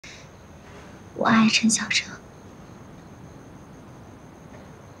我爱陈小哲，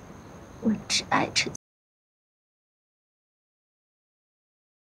我只爱陈。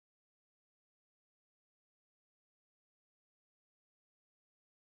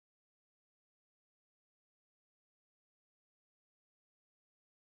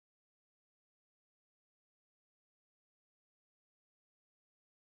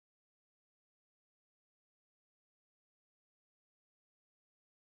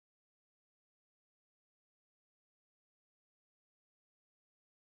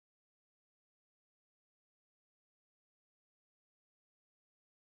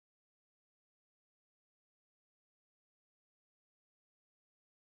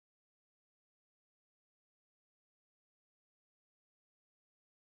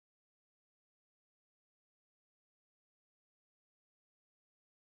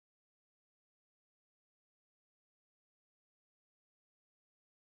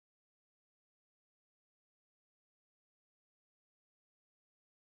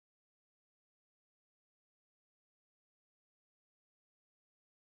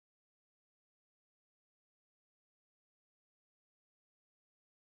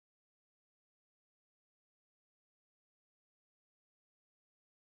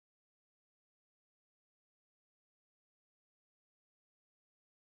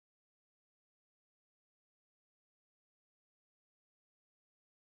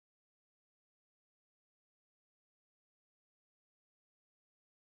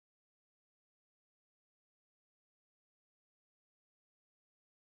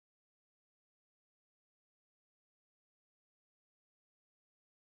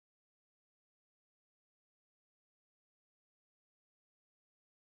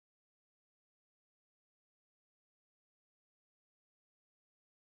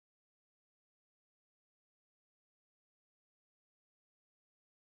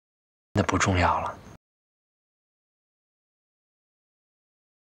那不重要了。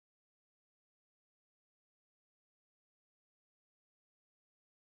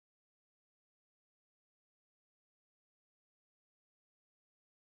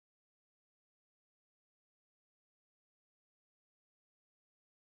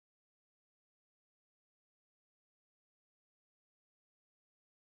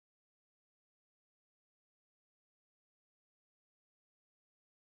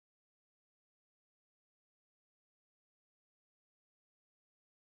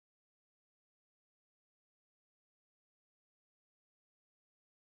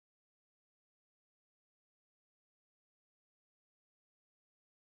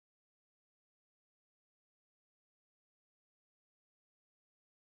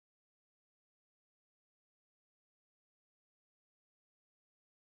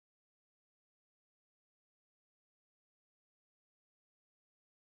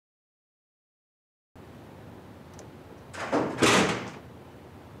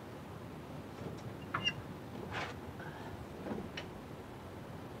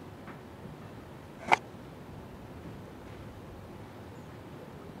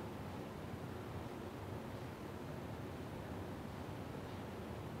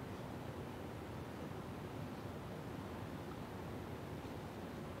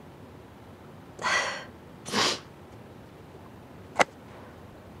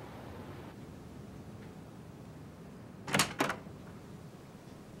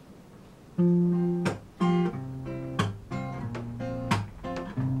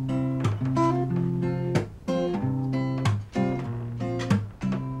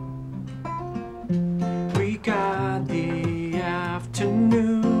We got the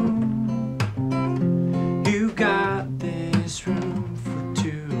afternoon. You got this room for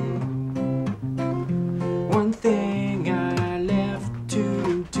two. One thing I left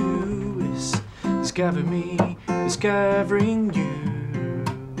to do is discover me, discovering you.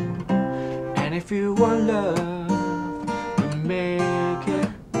 And if you want love, we make it.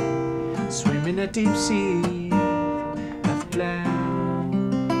 Swim in a deep sea of bliss.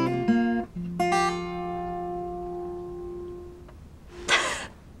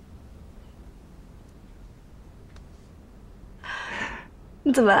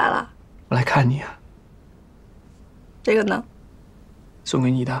 你怎么来了？我来看你啊，这个呢？送给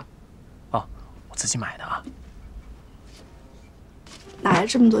你的。哦，我自己买的啊。哪来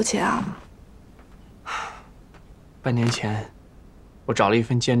这么多钱啊？半年前，我找了一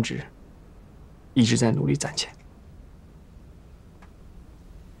份兼职，一直在努力攒钱。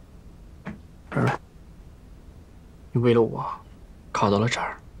软软，你为了我，考到了这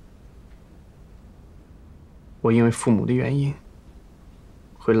儿。我因为父母的原因，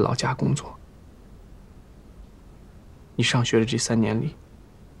回了老家工作。你上学的这3年里，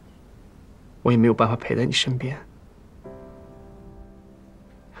我也没有办法陪在你身边。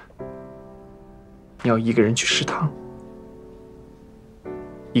你要一个人去食堂，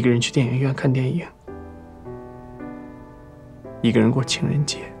一个人去电影院看电影，一个人过情人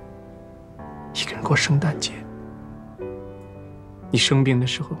节，一个人过圣诞节。你生病的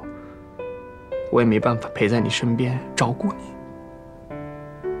时候，我也没办法陪在你身边照顾你；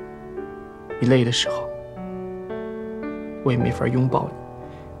你累的时候，我也没法拥抱你，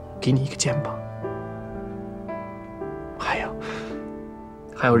给你一个肩膀。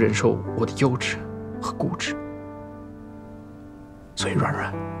还要忍受我的幼稚和固执。所以，软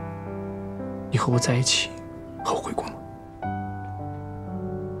软，你和我在一起后悔过吗？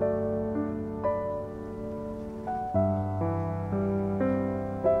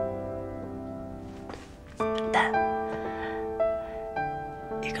但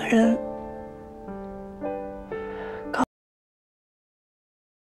一个人。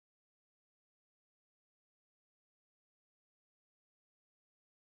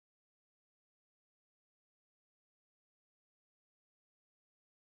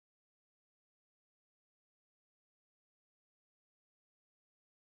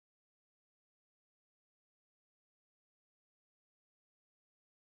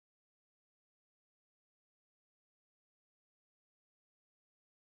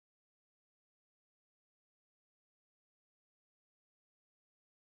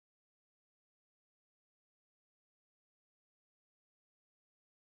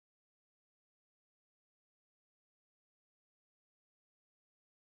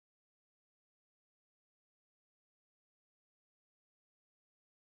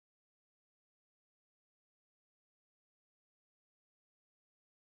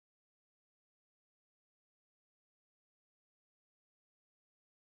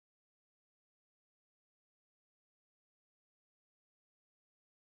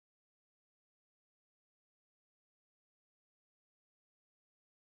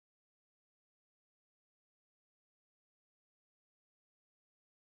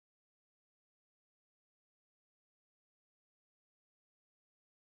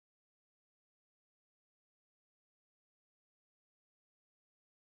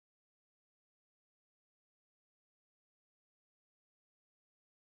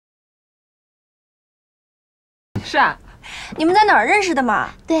 是啊，你们在哪儿认识的嘛？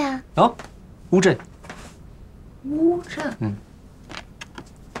对啊，哦，乌镇。乌镇。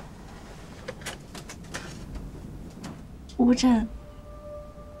乌镇，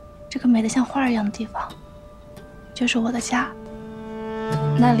这个美得像花儿一样的地方，就是我的家。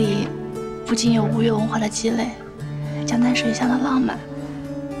那里不仅有吴越文化的积累，江南水乡的浪漫，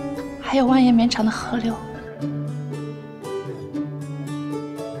还有蜿蜒绵长的河流。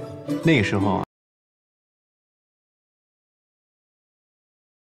那个时候啊。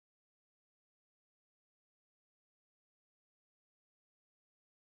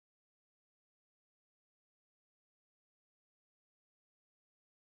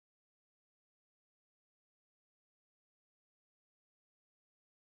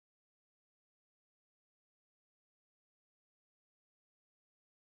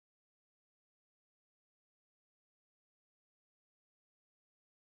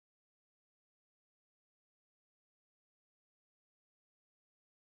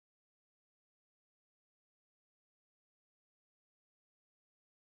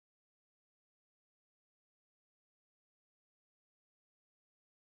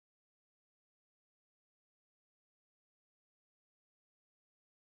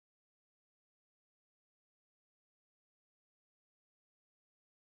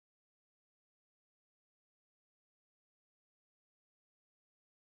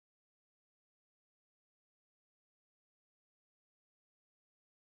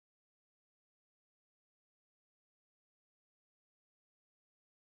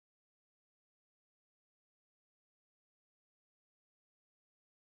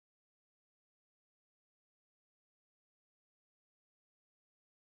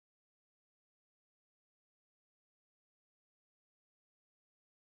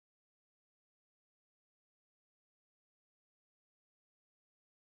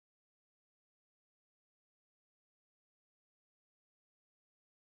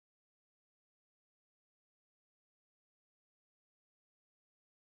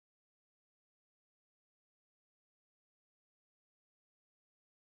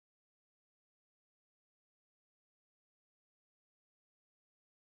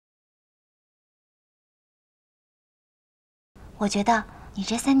 我觉得你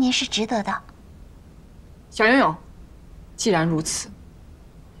这3年是值得的。小游泳，既然如此，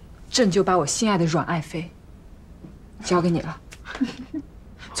朕就把我心爱的阮爱妃交给你了。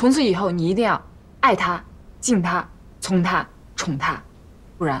从此以后你一定要爱他、敬他、从他、宠他，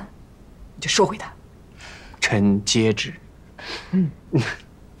不然你就收回他。臣接旨。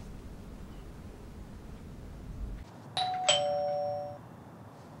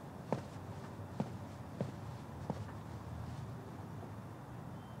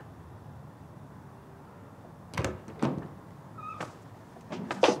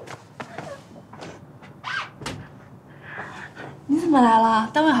你怎么来了？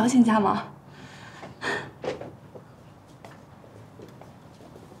单位还要请假吗？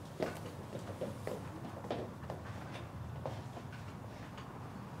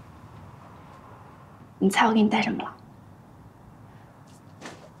你猜我给你带什么了？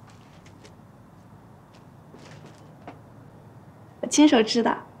我亲手织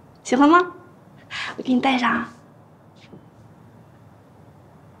的，喜欢吗？我给你戴上。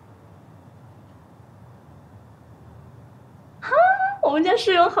我们家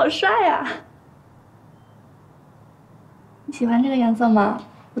室友好帅呀！你喜欢这个颜色吗？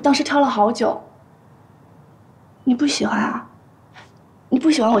我当时挑了好久。你不喜欢啊？你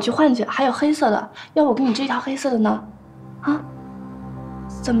不喜欢我去换去，还有黑色的，要不我给你织一条黑色的呢？啊？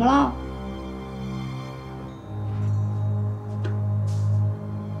怎么了？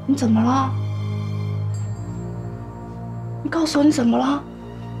你怎么了？你告诉我你怎么了？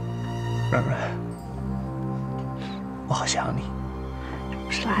软软，我好想你。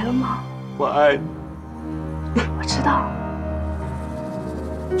不是来了吗？我爱你。我知道。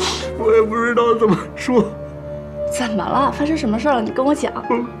我也不知道怎么说。怎么了？发生什么事了？你跟我讲。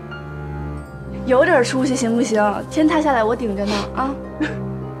有点出息行不行？天塌下来我顶着呢啊！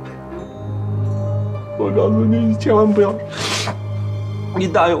我告诉你，你千万不要，你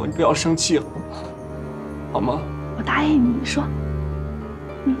答应我，你不要生气，好吗？我答应你，你说。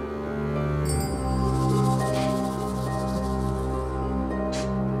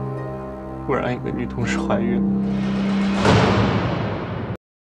不然一个女同事怀孕了。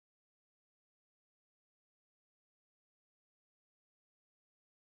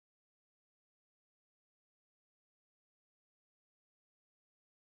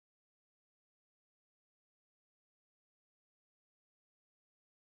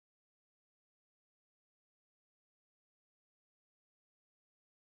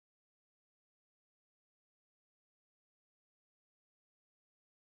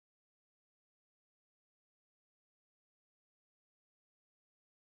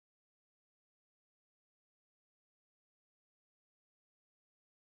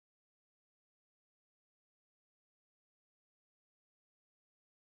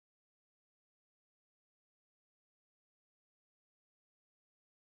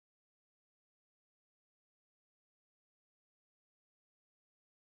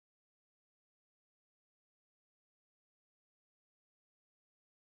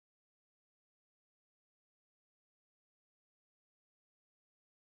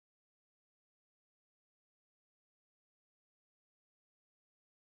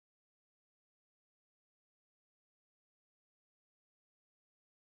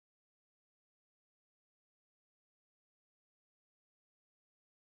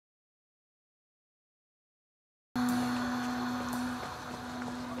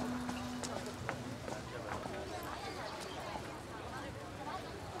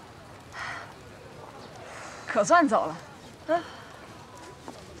可算走了。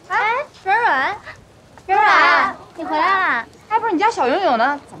哎，软软，软软，你回来啦？哎，不是你家小勇勇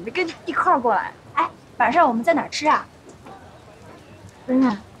呢？怎么没跟一块儿过来？哎，晚上我们在哪儿吃啊？软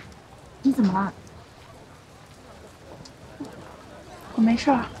软，你怎么了？我没事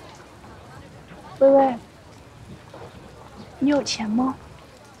儿。微微，你有钱吗？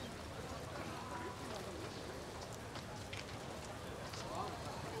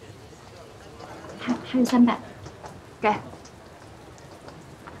还有300，给。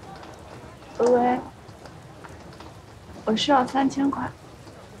微微，我需要3000块。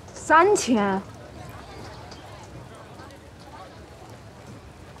3000。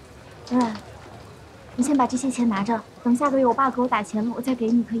软，你先把这些钱拿着，等下个月我爸给我打钱了，我再给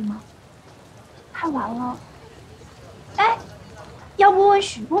你，可以吗？太晚了。哎，要不问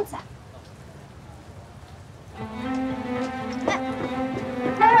许公子？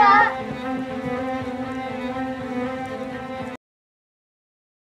软软。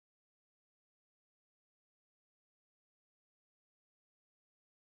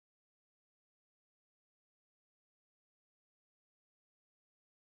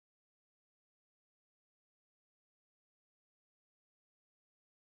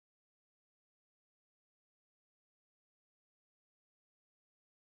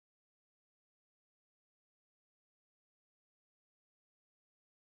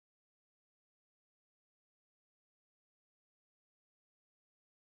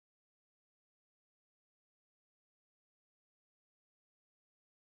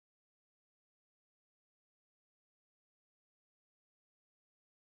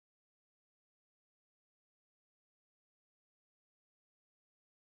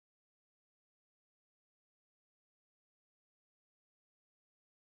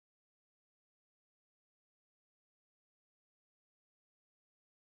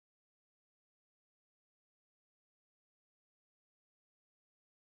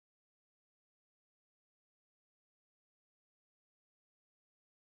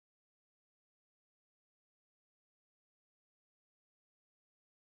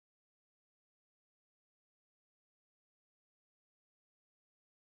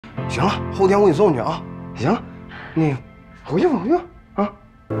行了，后天我给你送去啊。行了，那个回去吧，回去吧啊。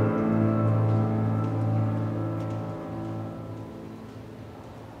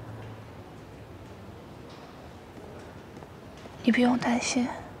你不用担心，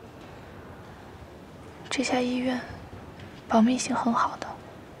这家医院保密性很好的，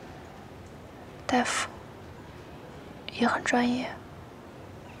大夫也很专业。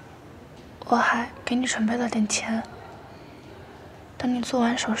我还给你准备了点钱，等你做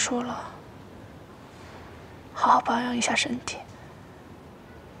完手术了，好好保养一下身体。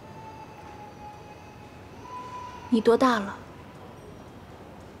你多大了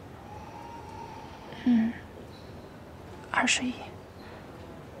？21。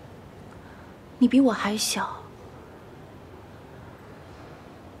你比我还小。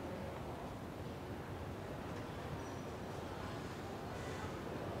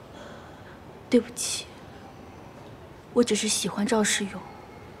对不起，我只是喜欢赵世勇。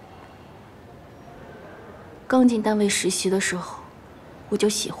刚进单位实习的时候，我就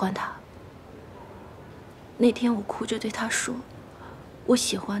喜欢他。那天我哭着对他说：“我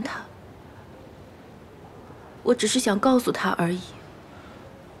喜欢他。”我只是想告诉他而已。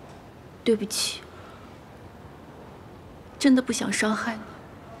对不起，真的不想伤害你。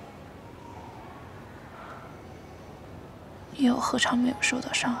你又何尝没有受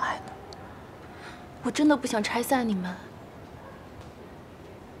到伤害呢？我真的不想拆散你们。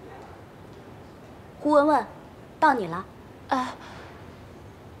胡文文，到你了。哎，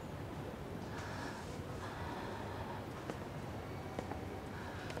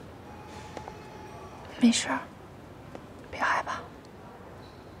没事儿，别害怕。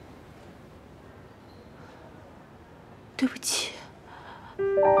对不起。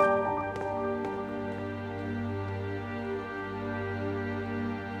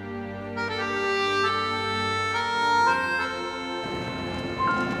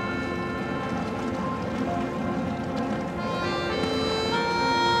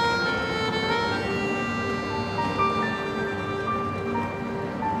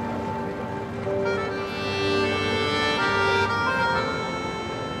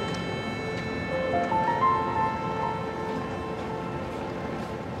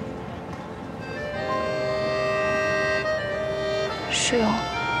世勇，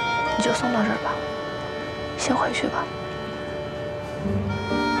你就送到这儿吧，先回去吧。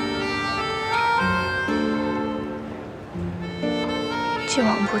既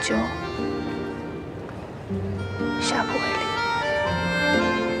往不咎，下不为例。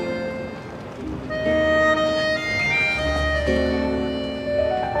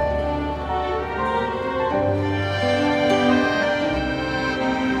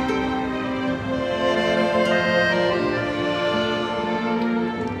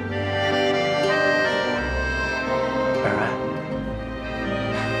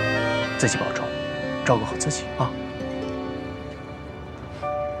自己保重，照顾好自己啊！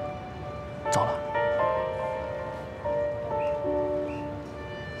走了。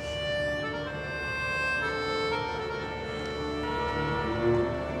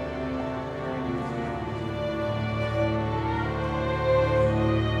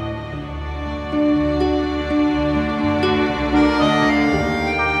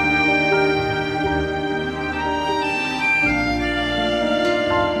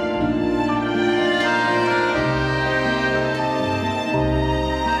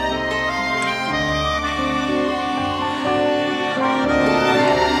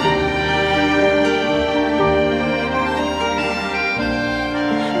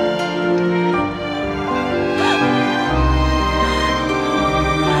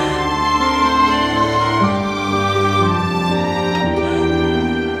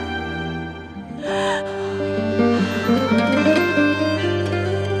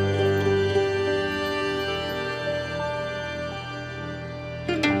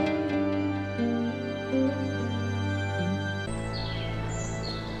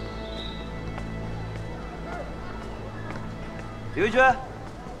李维娟，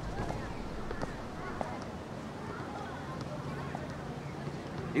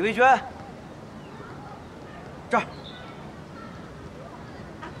李维娟，这儿。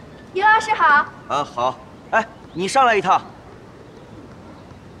尤老师好。啊，好。哎，你上来一趟。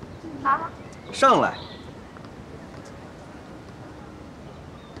好。上来。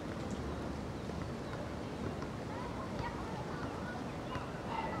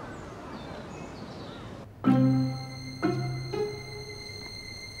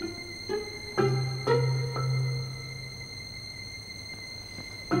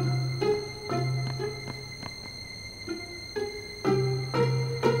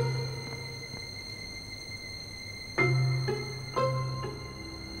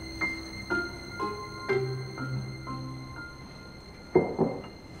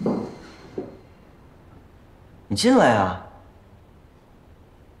你进来呀。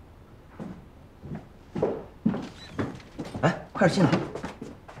哎，快点进来。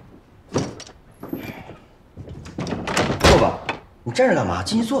坐吧，你站着干嘛？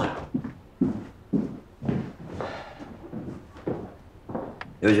进去坐呀。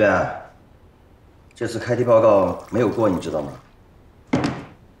刘娟，这次开题报告没有过，你知道吗？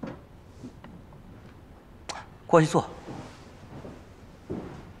过去坐，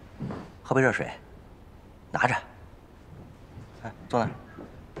喝杯热水，拿着。哎，坐那儿。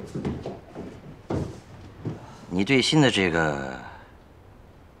你对新的这个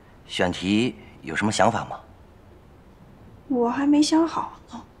选题有什么想法吗？我还没想好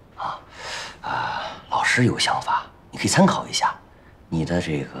呢。老师有想法，你可以参考一下。你的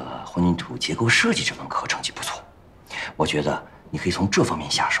这个混凝土结构设计这门课成绩不错，我觉得你可以从这方面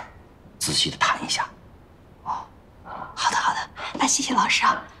下手，仔细的谈一下。好的好的，那谢谢老师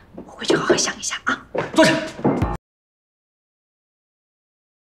啊，我回去好好想一下啊。坐下。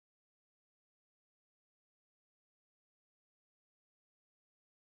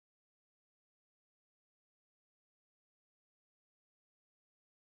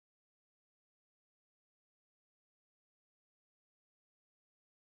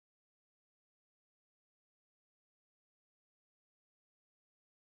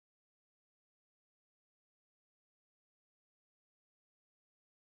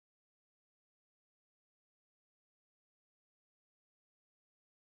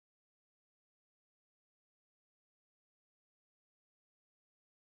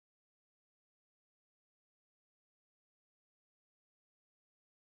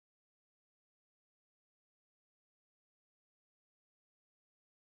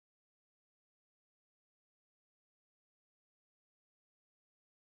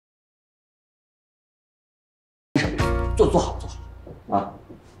坐好啊！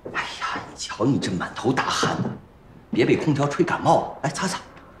哎呀，你瞧你这满头大汗的，别被空调吹感冒了。来擦擦。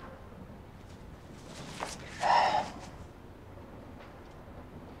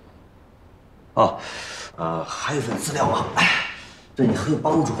哦，还有一份资料啊，哎，对你很有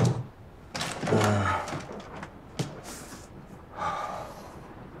帮助。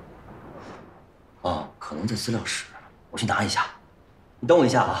可能在资料室，我去拿一下。你等我一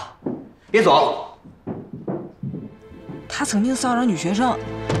下啊，别走。他曾经骚扰女学生，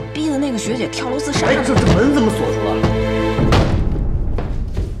逼得那个学姐跳楼自杀。哎，这门怎么锁住了？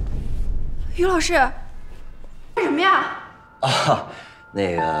于老师，干什么呀？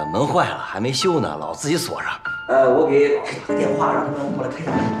那个门坏了，还没修呢，老自己锁上。我给老师打个电话，让他们过来陪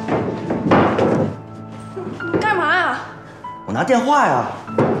他。你干嘛呀？我拿电话呀。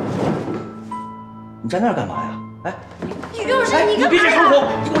你站那儿干嘛呀？哎，于老师，你别这窗口！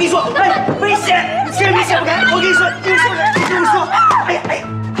我跟你说，哎，危险！你千万别想不开！我跟你说，你听我说，哎呀，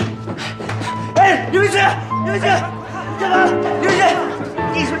哎，刘一军，刘一军，你干嘛？刘一军，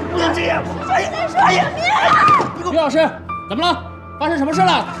你说你不能这样！哎呀，于老师，怎么了？发生什么事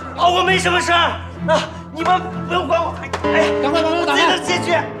了？我没什么事儿啊，你们不用管我。哎，赶快把门打开！自己能进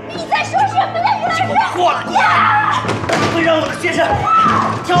去。你在说什么呢，于老师？过来！会让我的学生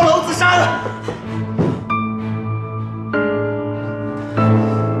跳楼自杀的。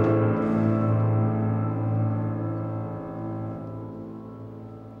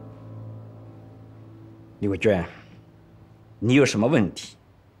李伟娟，你有什么问题？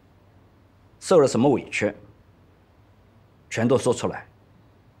受了什么委屈？全都说出来，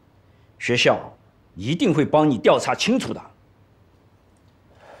学校一定会帮你调查清楚的。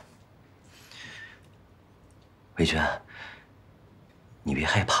魏娟，你别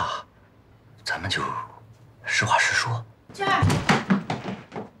害怕，咱们就实话实说。娟儿，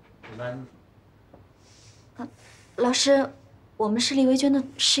老师，我们是厉维娟的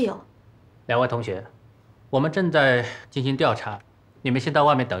室友。两位同学，我们正在进行调查，你们先到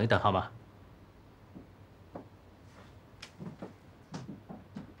外面等一等好吗？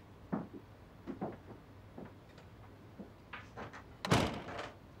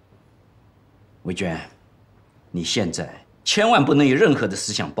魏娟，你现在千万不能有任何的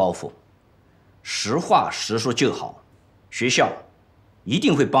思想包袱，实话实说就好。学校一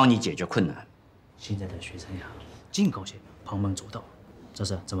定会帮你解决困难。现在的学生呀，净搞些旁门左道，这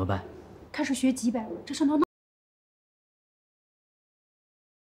是怎么办？开始学几百，这是闹。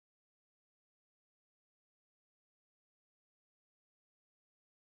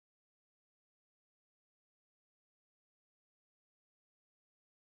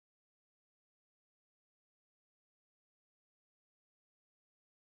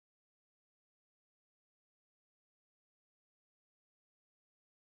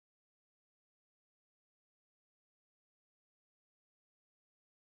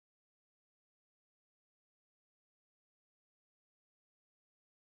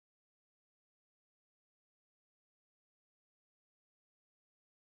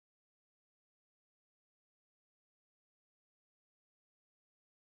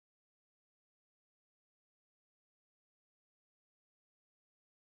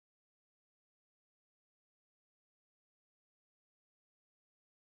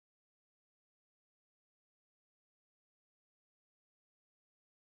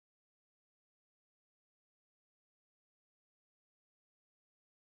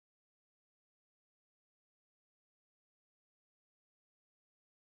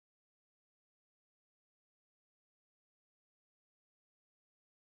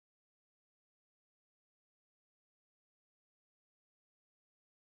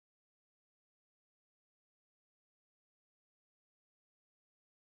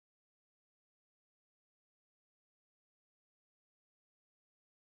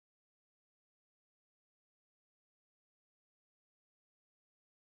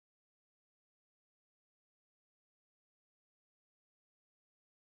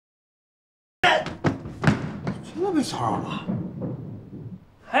被骚扰了？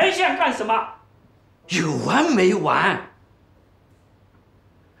还想干什么？有完没完？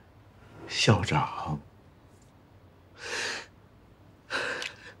校长，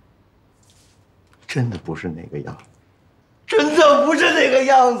真的不是那个样子，真的不是那个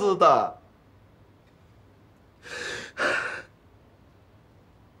样子的。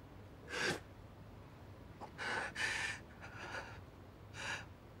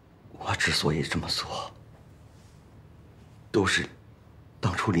我之所以这么做，都是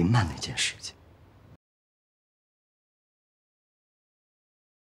当初林曼那件事情。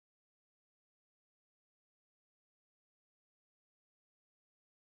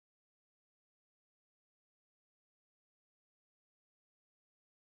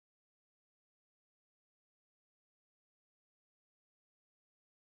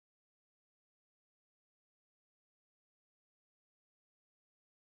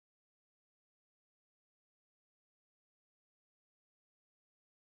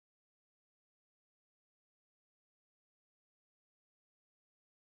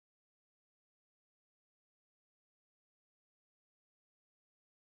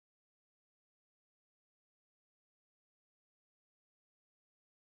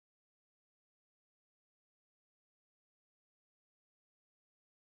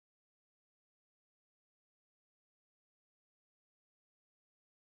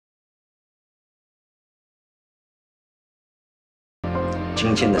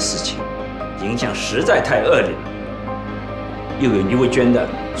今天的事情影响实在太恶劣了，又有倪维娟的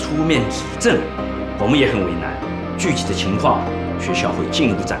出面指证，我们也很为难。具体的情况，学校会进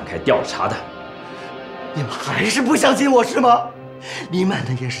一步展开调查的。你们还是不相信我是吗？林曼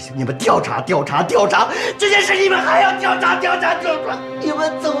那件事情，你们调查，这件事你们还要调查，你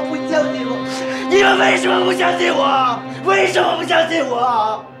们怎么不相信我？你们为什么不相信我？为什么不相信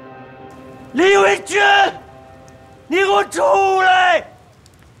我？李维娟，你给我出来！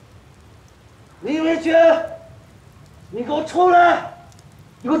李维娟，你给我出来！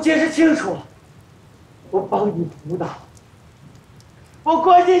你给我解释清楚！我帮你辅导，我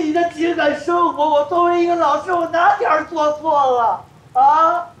关心你的情感生活。我作为一个老师，我哪点做错了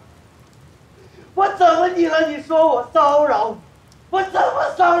啊？我怎么你了？你说我骚扰你，我怎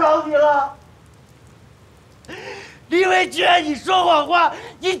么骚扰你了？李维娟，你说谎话，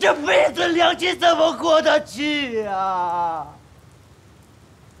你这辈子良心怎么过得去啊？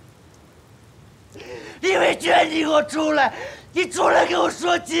李维娟，你给我出来！你出来给我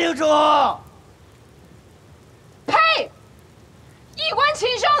说清楚！呸！衣冠禽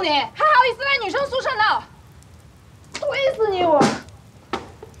兽你，还好意思来女生宿舍闹？推死你我！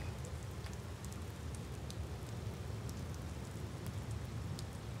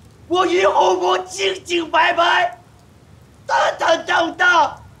我于洪国清清白白，坦坦荡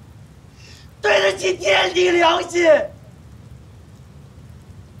荡，对得起天地良心。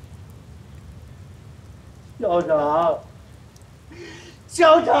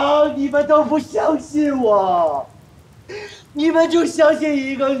校长，你们都不相信我，你们就相信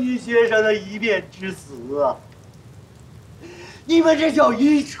一个女学生的一面之词啊！你们这叫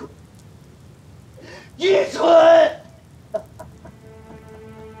愚蠢，愚蠢！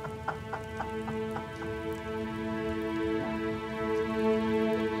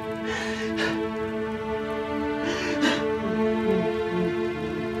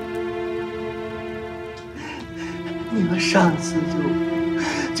你们上次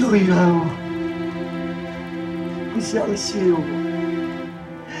就冤枉，不相信我，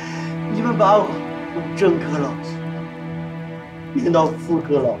你们把我从正科老师变到副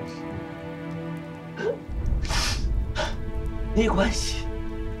科老师，没关系，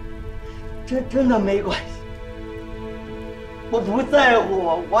真的没关系，我不在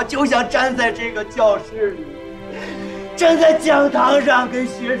乎，我就想站在这个教室里，站在讲堂上给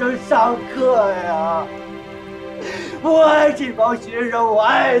学生上课呀。我爱这帮学生，我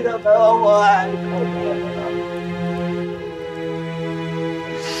爱他们，我爱他们。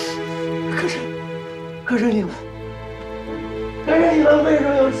可是你们为什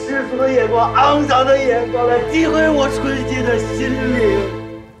么用世俗的眼光、肮脏的眼光来诋毁我纯洁的心灵？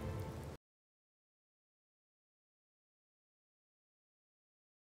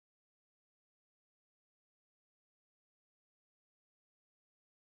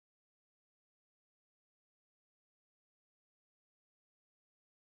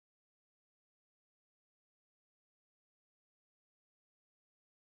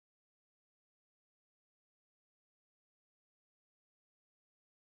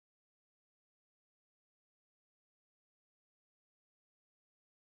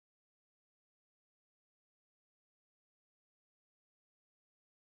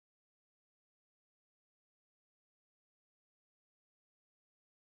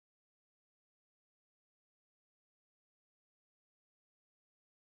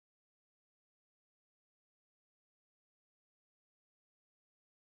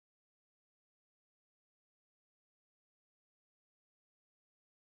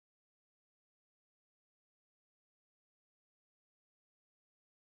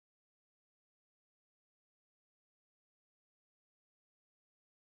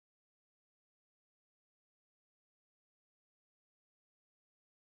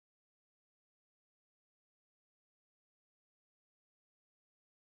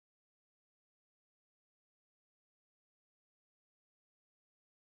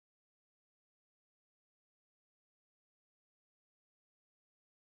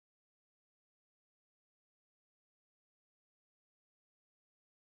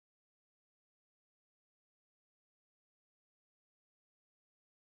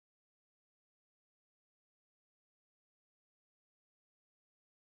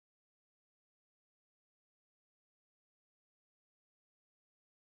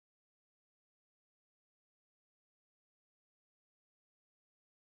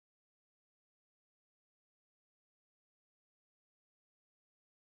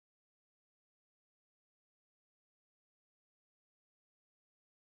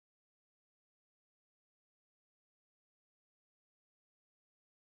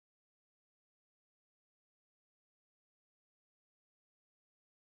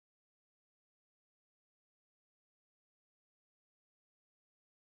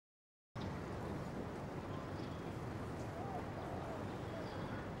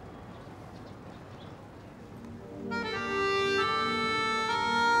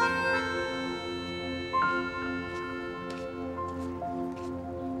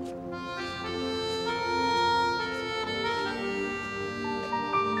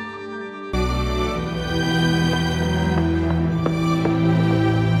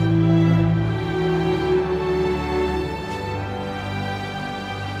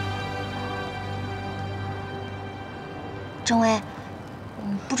郑薇，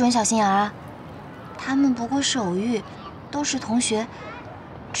不准小心眼啊！他们不过是偶遇，都是同学，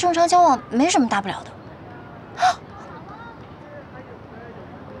正常交往没什么大不了的。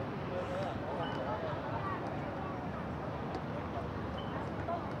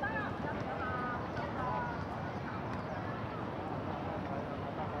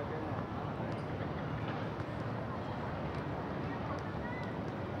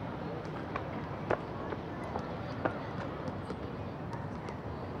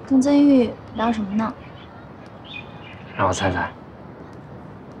跟曾玉聊什么呢？让我猜猜，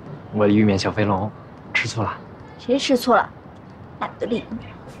我的玉面小飞龙吃醋了？谁吃醋了？懒得理你。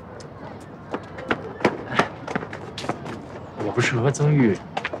我不是和曾玉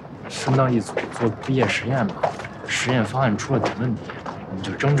分到一组做毕业实验吗？实验方案出了点问题，我们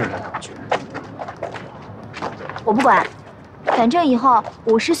就争执了两句。我不管，反正以后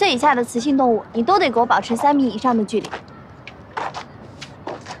50岁以下的雌性动物，你都得给我保持3米以上的距离。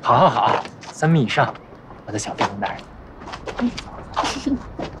好，好，好，3米以上，我的小飞龙大人。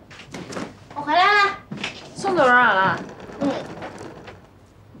我回来了，送走人了。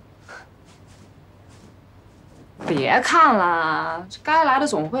别看了，该来的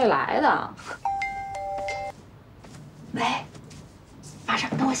总会来的。喂，马上，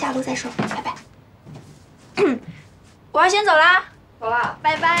等我下路再说，拜拜。我要先走啦，走了，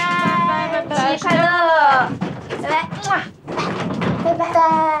拜拜，拜拜，七夕快乐，拜拜，拜拜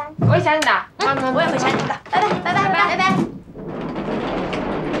拜，我会想你的，我也会想你的，拜拜拜拜拜拜。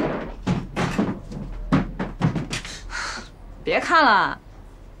别看了，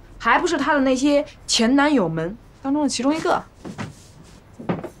还不是她的那些前男友们当中的其中一个。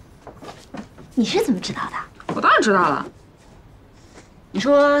你是怎么知道的？我当然知道了。你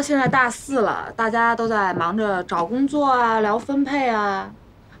说现在大4了，大家都在忙着找工作啊，聊分配啊。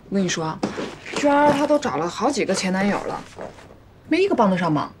我跟你说，娟儿她都找了好几个前男友了，没一个帮得上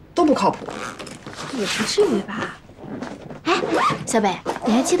忙，都不靠谱。也不至于吧？哎，小北，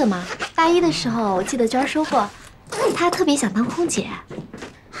你还记得吗？大1的时候，我记得娟儿说过，她特别想当空姐。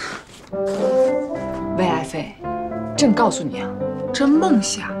魏爱妃，朕告诉你啊，这梦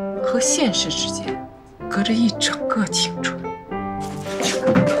想和现实之间隔着一整个青春。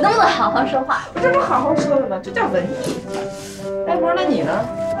能不能好好说话？这不好好说的吗？这叫文艺。哎，不是，那你呢？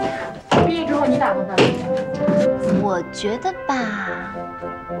毕业之后你打算干什么？我觉得吧，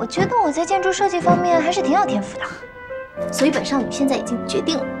我觉得我在建筑设计方面还是挺有天赋的。所以本少女现在已经决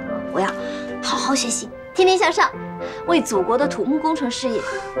定了，我要好好学习，天天向上，为祖国的土木工程事业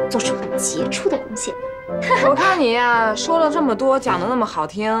做出杰出的贡献。我看你呀，说了这么多，讲的那么好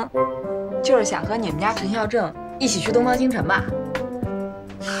听，就是想和你们家陈孝正一起去东方星辰吧？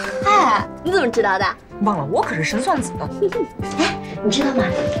哎，你怎么知道的？忘了，我可是神算子。哎，你知道吗？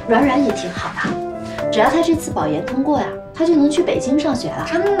软软也挺好的，只要她这次保研通过呀，她就能去北京上学了。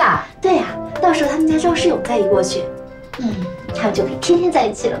真的？对呀，到时候他们家赵世勇再一过去，他们就可以天天在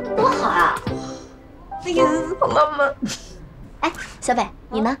一起了，多好啊！哎呀，好浪漫。哎，小北，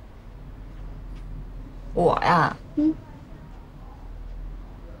你呢？我呀，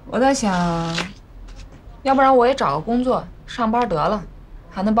我在想，要不然我也找个工作上班得了，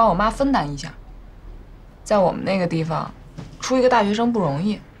还能帮我妈分担一下。在我们那个地方，出一个大学生不容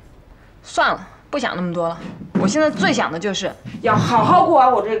易。算了，不想那么多了。我现在最想的就是要好好过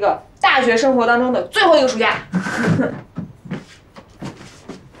完我这个大学生活当中的最后一个暑假。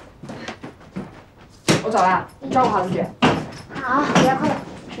我走了，照顾好自己。好，暑假快乐，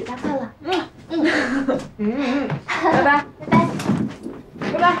暑假快乐。拜拜，拜拜，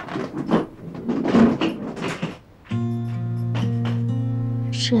拜拜。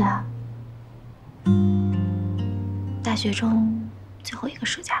是啊，大学中最后一个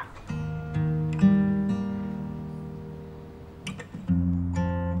暑假了。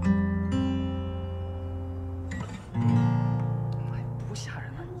不吓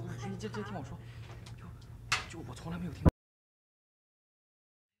人啊！你这听我说，就我从来没有听。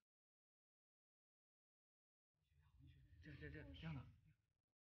这样的。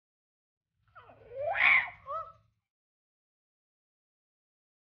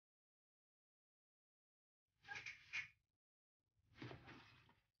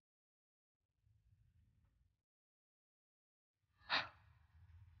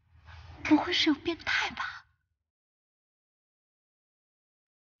不会是有变态吧？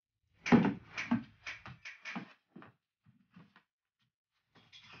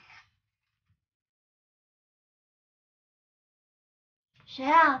谁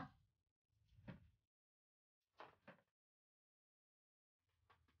啊？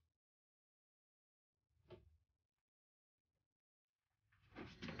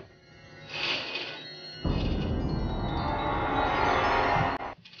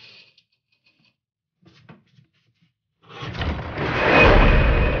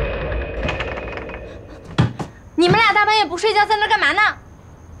你们俩大半夜不睡觉，在那干嘛呢？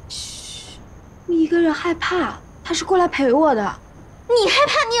我一个人害怕，他是过来陪我的。你害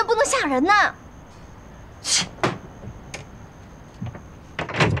怕，你也不能吓人呐。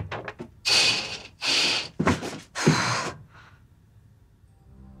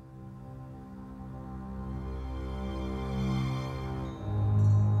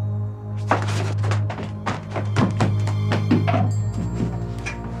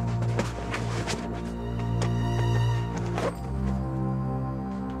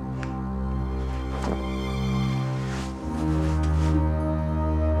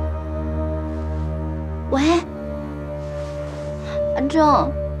喂，阿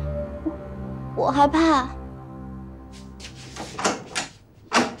正，我害怕。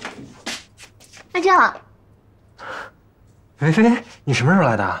阿正，菲菲，你什么时候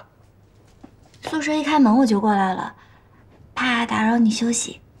来的？宿舍一开门我就过来了，怕打扰你休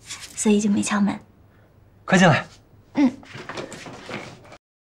息，所以就没敲门。快进来。嗯。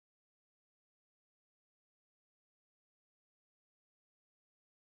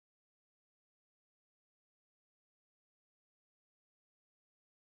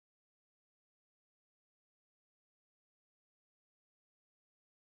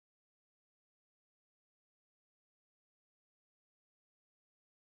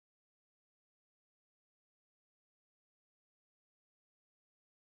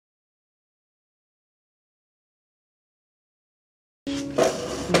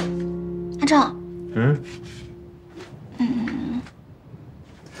阿正，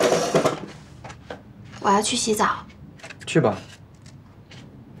我要去洗澡。去吧。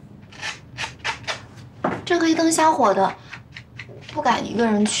这黑灯瞎火的，不敢一个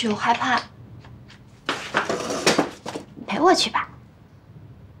人去，我害怕。你陪我去吧。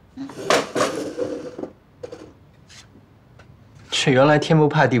这原来天不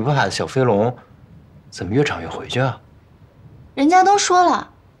怕地不怕的小飞龙，怎么越长越回去啊？人家都说了，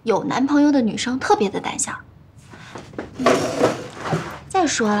有男朋友的女生特别的胆小。再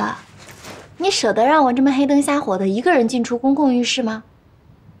说了，你舍得让我这么黑灯瞎火的一个人进出公共浴室吗？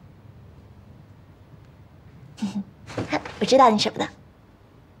我知道你舍不得。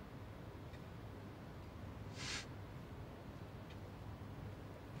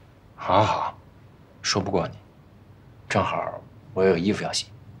好好，说不过你。正好我有衣服要洗，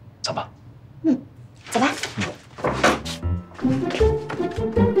走吧。走吧。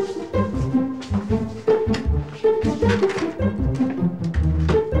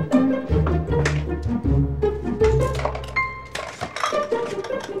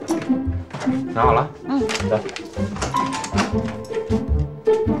拿好了。走。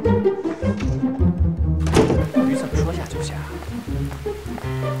鱼怎么说下就下？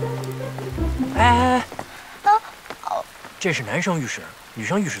哎，这是男生浴室，女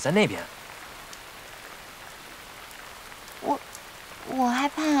生浴室在那边。我害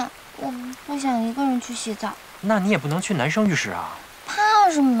怕，我不想一个人去洗澡。那你也不能去男生浴室啊。怕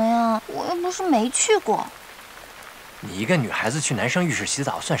什么呀？我又不是没去过。你一个女孩子去男生浴室洗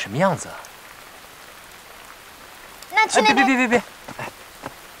澡算什么样子？那去那边。别！哎，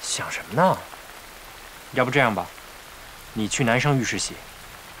想什么呢？要不这样吧，你去男生浴室洗，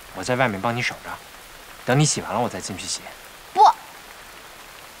我在外面帮你守着，等你洗完了我再进去洗。不，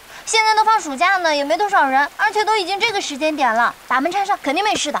现在都放暑假呢，也没多少人，而且都已经这个时间点了，把门插上肯定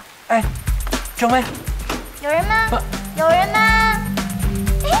没事的。哎，郑薇，有人吗？有人吗？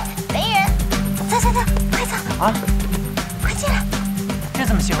哎，没人。走，快走！啊，快进来！这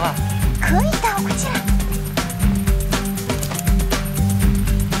怎么行啊？可以的，快进来！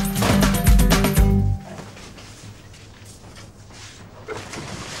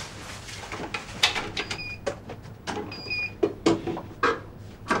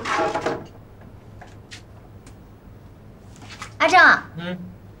阿正。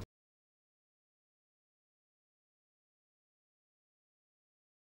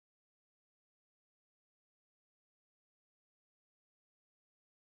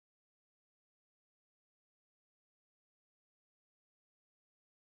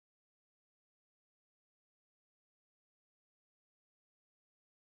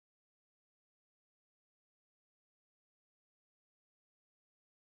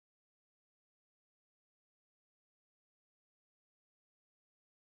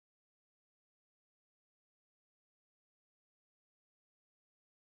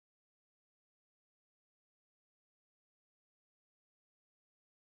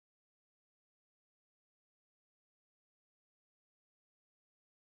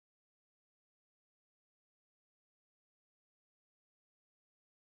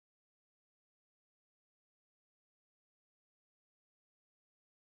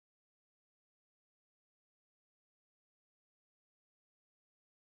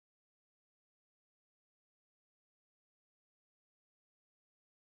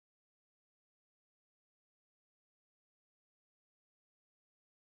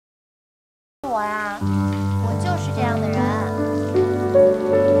我呀，我就是这样的人。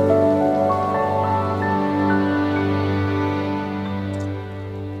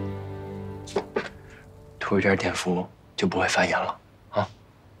涂一点碘伏就不会发炎了啊。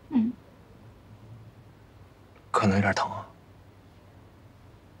嗯。可能有点疼啊。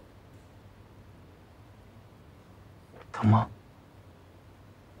疼吗？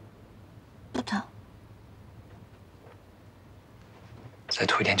不疼。再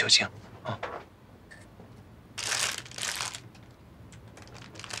涂一点酒精啊。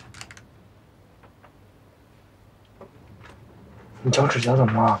你脚趾甲怎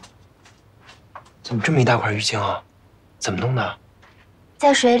么了？怎么这么一大块淤青啊？怎么弄的？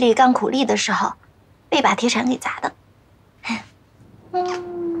在水里干苦力的时候，被把铁铲给砸的。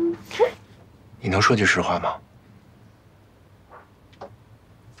你能说句实话吗？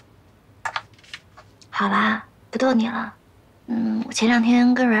好啦，不逗你了。我前2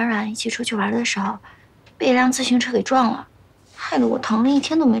天跟软软一起出去玩的时候，被一辆自行车给撞了，害得我疼了1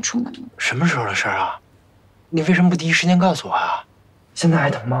天都没出门呢。什么时候的事啊？你为什么不第一时间告诉我啊？现在还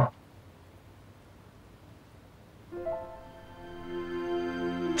疼吗？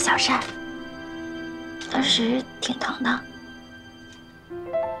小事，当时挺疼的，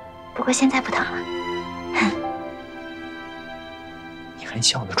不过现在不疼了。你还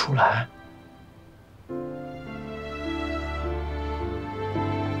笑得出来？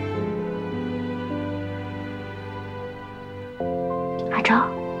阿昭，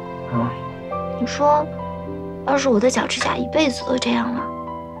你说，要是我的脚趾甲一辈子都这样了，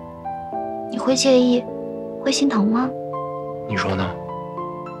你会介意，会心疼吗？你说呢？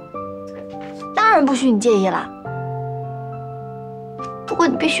当然不许你介意了。不过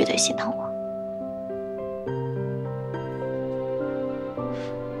你必须得心疼我。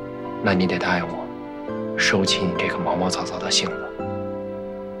那你得答应我，收起你这个毛毛躁躁的性子。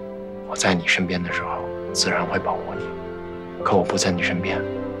我在你身边的时候，自然会保护你。可我不在你身边，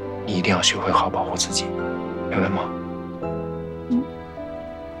你一定要学会好保护自己，明白吗？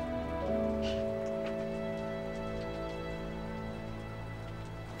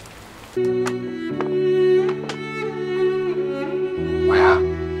我呀，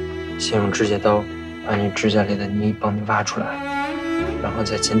先用指甲刀把你指甲里的泥帮你挖出来，然后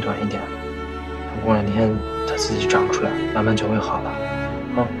再剪短一点，等过2天它自己长出来，慢慢就会好了。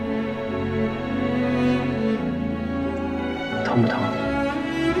啊？疼不疼？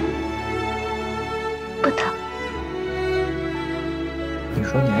不疼。你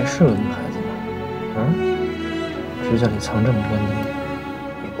说你还是个女孩子吗？指甲里藏这么多泥，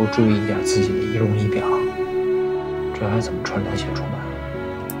也不注意一点自己的仪容仪表，这还怎么穿拖鞋出门？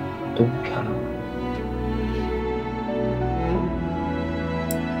多不漂亮啊！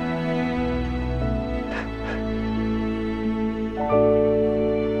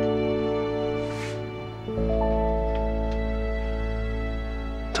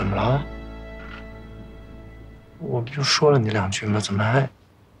怎么了？我不就说了你2句吗？怎么还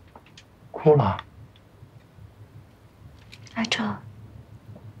哭了？阿哲，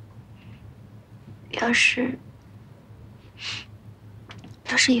要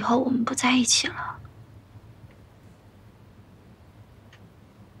是以后我们不在一起了，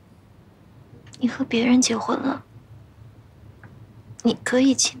你和别人结婚了，你可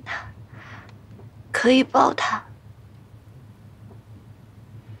以亲他，可以抱他，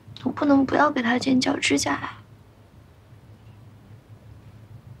我不能不要给他剪脚指甲呀。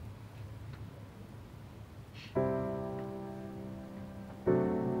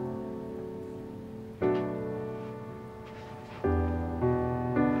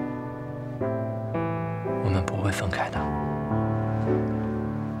我们不会分开的。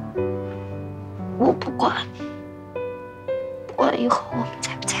我不管，不管以后我们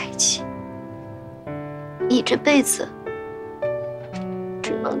在不在一起，你这辈子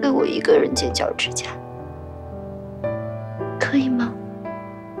只能给我一个人剪脚指甲，可以吗？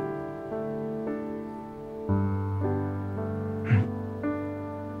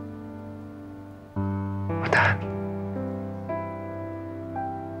我答应你。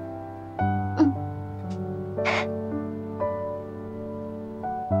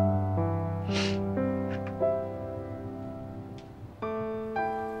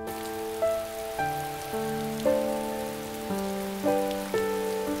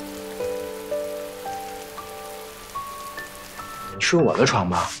睡我的床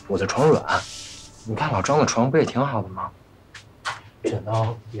吧，我的床软。你看老张的床不也挺好的吗？枕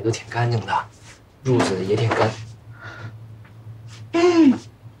头也都挺干净的，褥子也挺干。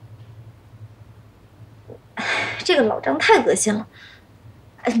这个老张太恶心了。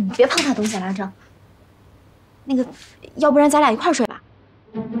你别碰他东西了，阿张。那个，要不然咱俩一块儿睡吧。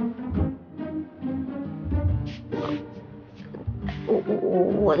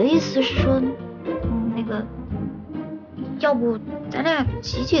我的意思是说，那个，要不咱俩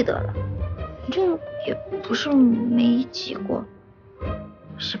挤挤得了，反正也不是没挤过，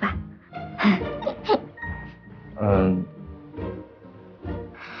是吧？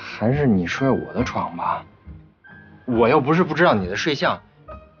还是你睡我的床吧。我又不是不知道你的睡相，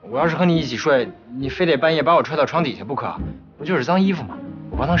我要是和你一起睡，你非得半夜把我踹到床底下不可，不就是脏衣服吗？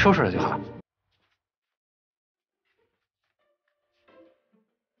我帮他收拾了就好。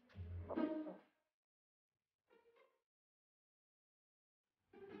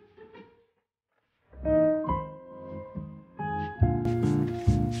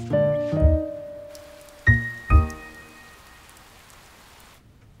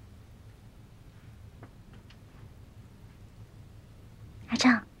阿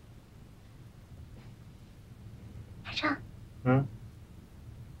正，阿正，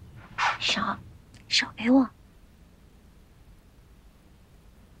手给我。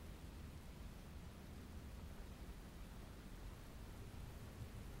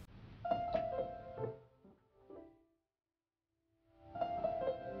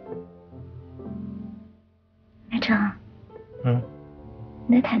阿正，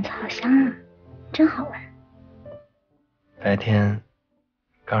你的毯子好香啊，真好闻。白天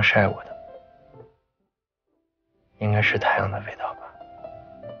刚晒我的，应该是太阳的味道吧？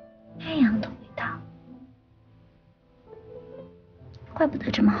太阳的味道，怪不得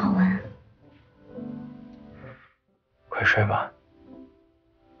这么好闻。快睡吧，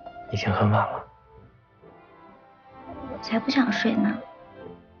已经很晚了。我才不想睡呢。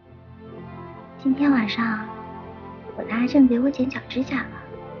今天晚上，我的阿正给我剪脚指甲了，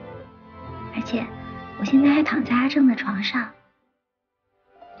而且我现在还躺在阿正的床上，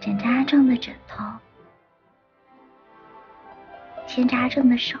枕着阿正的枕头，牵着阿正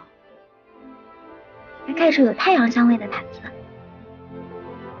的手，还盖着有太阳香味的毯子。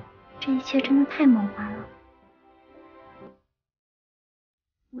这一切真的太梦幻了，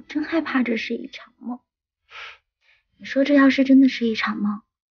我真害怕这是一场梦。你说这要是真的是一场梦，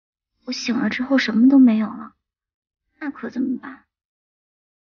我醒了之后什么都没有了，那可怎么办？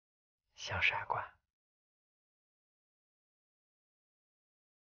小傻瓜。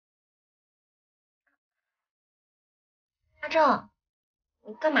阿正，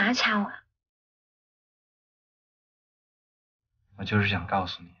你干嘛掐我啊？我就是想告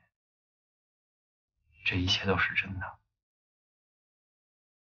诉你，这一切都是真的。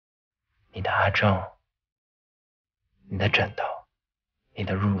你的阿正，你的枕头，你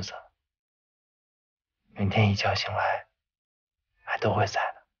的褥子，明天一觉醒来，还都会在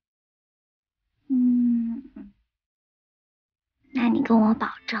的。那你跟我保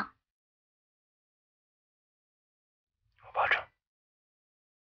证。我保证。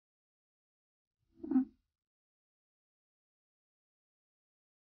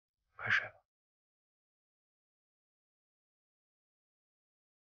快睡吧。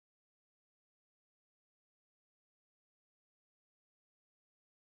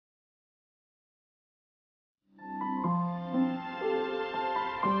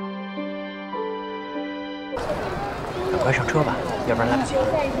赶快上车吧，要不然来不及了。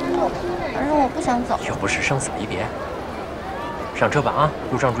反正我不想走。又不是生死离别。上车吧啊，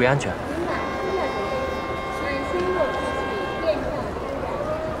路上注意安全。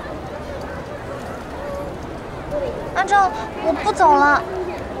阿正，我不走了，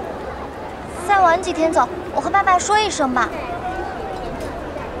再晚几天走，我和爸爸说一声吧。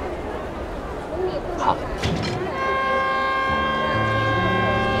好。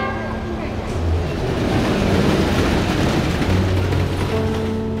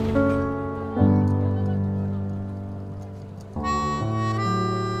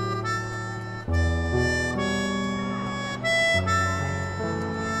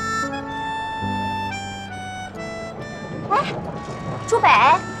朱北，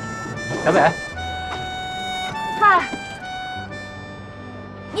小北，嗨，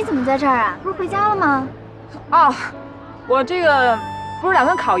你怎么在这儿啊？不是回家了吗？哦，我这个不是打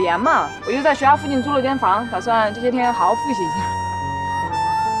算考研嘛，我就在学校附近租了间房，打算这些天好好复习一下。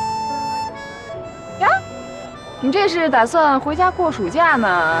呀，你这是打算回家过暑假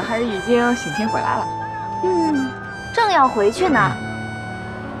呢，还是已经省亲回来了？正要回去呢，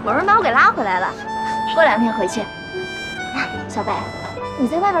有人把我给拉回来了，过2天回去。小北，你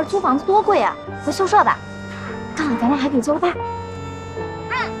在外边租房子多贵啊，回宿舍吧，刚好咱俩还可以做个伴。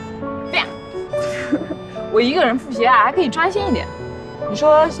对呀，我一个人复习啊，还可以专心一点。你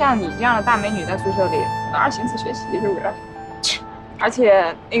说像你这样的大美女在宿舍里，哪儿心思学习是不是？切，而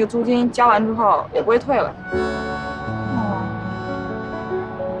且那个租金交完之后也不会退了。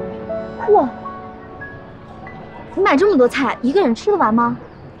嚯，你买这么多菜，一个人吃得完吗？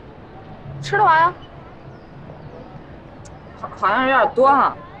吃得完呀？好像有点多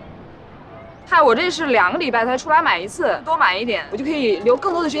哈。嗨，我这是2个礼拜才出来买一次，多买一点，我就可以留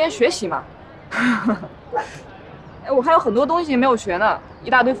更多的时间学习嘛。哎，我还有很多东西没有学呢，一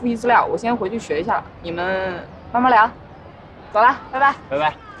大堆复习资料，我先回去学一下，你们慢慢聊。走了，拜拜，拜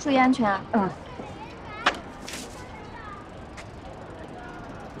拜，注意安全啊。嗯。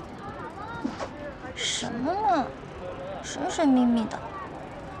什么嘛，神神秘秘的。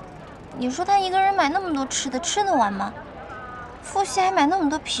你说他一个人买那么多吃的，吃得完吗？复习还买那么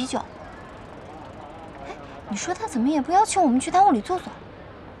多啤酒。哎，你说他怎么也不邀请我们去他屋里坐坐？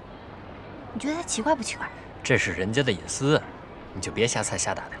你觉得他奇怪不奇怪？这是人家的隐私，你就别瞎猜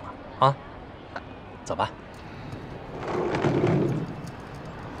瞎打听了啊！走吧。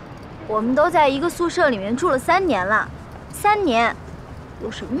我们都在一个宿舍里面住了3年了，3年，有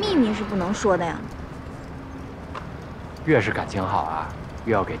什么秘密是不能说的呀？越是感情好啊，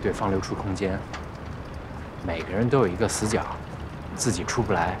越要给对方留出空间。每个人都有一个死角，自己出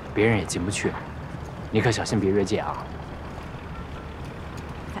不来，别人也进不去。你可小心别越界啊！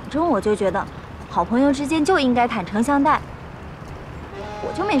反正我就觉得，好朋友之间就应该坦诚相待。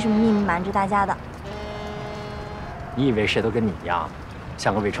我就没什么秘密瞒着大家的。你以为谁都跟你一样，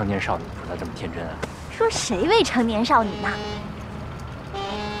像个未成年少女似的这么天真啊？说谁未成年少女呢？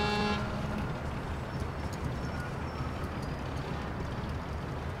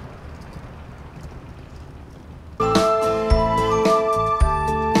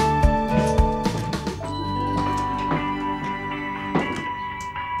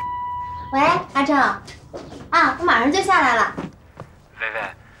喂，阿正，啊，我马上就下来了。薇薇，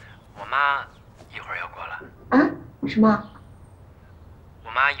我妈一会儿要过来。啊？什么？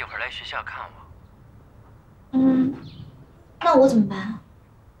我妈一会儿来学校看我。嗯，那我怎么办啊？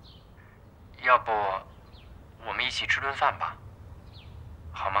要不我们一起吃顿饭吧，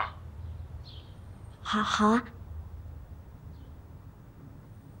好吗？好啊。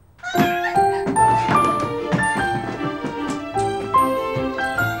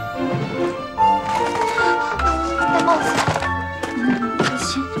戴帽子。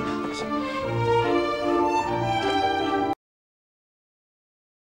行。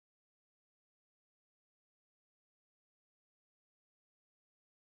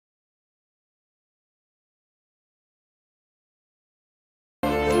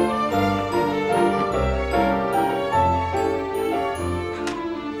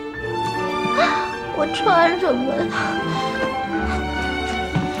我穿什么呀？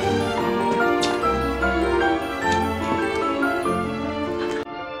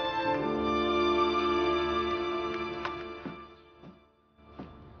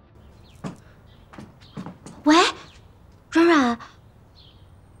喂，软软，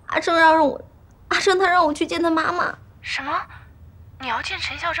阿正他让我去见他妈妈。什么？你要见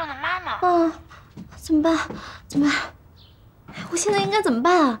陈孝正的妈妈？嗯，怎么办？我现在应该怎么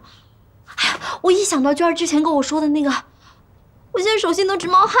办啊？哎呀，我一想到娟儿之前跟我说的那个，我现在手心都直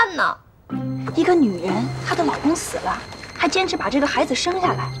冒汗呢。一个女人，她的老公死了，还坚持把这个孩子生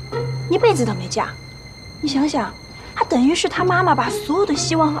下来，一辈子都没嫁。你想想，她等于是她妈妈把所有的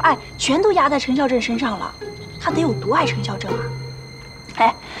希望和爱全都压在陈孝正身上了，她得有多爱陈孝正啊？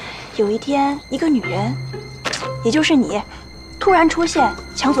哎，有一天，一个女人，也就是你，突然出现，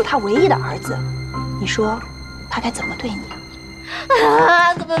抢走她唯一的儿子，你说她该怎么对你？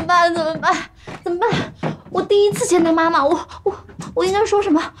啊！怎么办？我第一次见他妈妈，我应该说什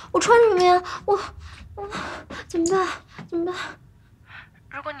么？我穿什么呀？怎么办？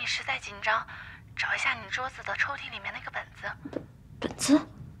如果你实在紧张，找一下你桌子的抽屉里面那个本子。本子？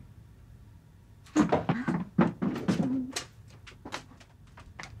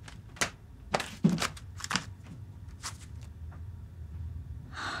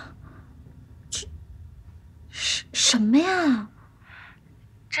什么呀？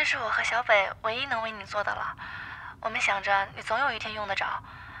这是我和小北唯一能为你做的了。我们想着你总有一天用得着，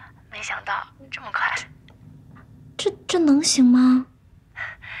没想到这么快。这能行吗？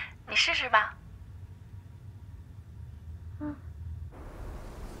你试试吧。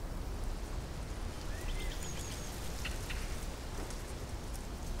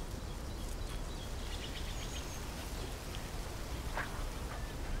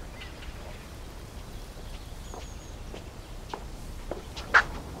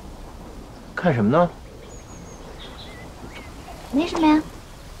看什么呢？没什么呀。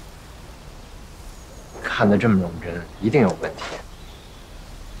看得这么认真，一定有问题。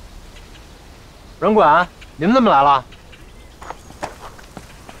软管，你们怎么来了？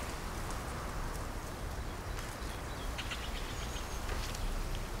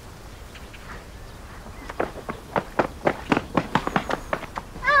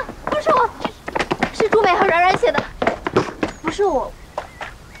不是我，软软写的。不是我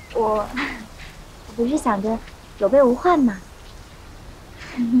不是想着有备无患嘛。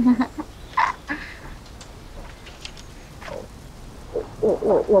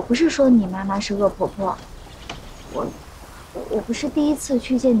我不是说你妈妈是恶婆婆，我不是第一次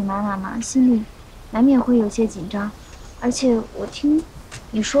去见你妈妈嘛，心里难免会有些紧张，而且我听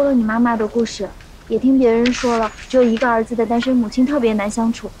你说了你妈妈的故事，也听别人说了，只有一个儿子的单身母亲特别难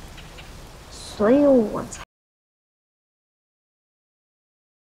相处，所以我才。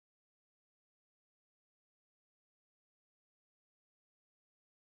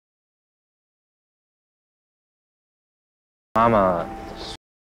妈妈。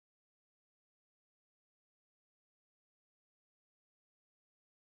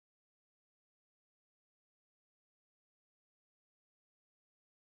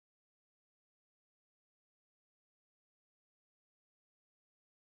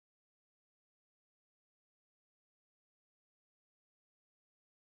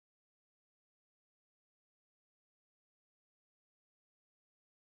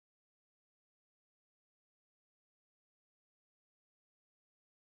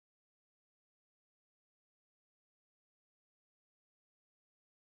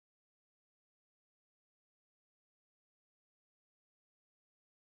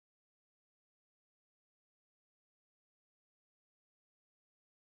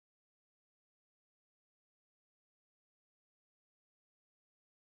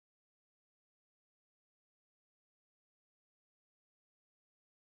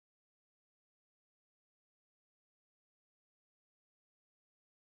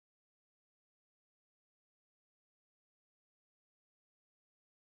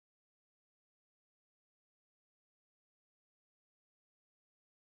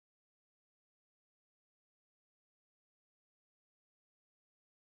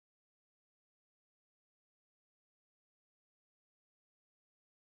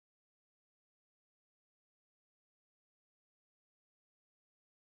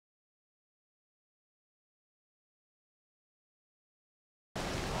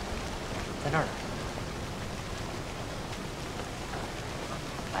 在这儿呢。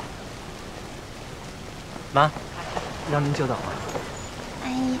妈，让您久等了。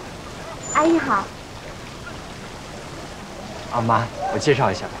阿姨好。啊，妈，我介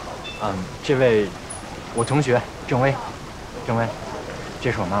绍一下，这位我同学郑薇，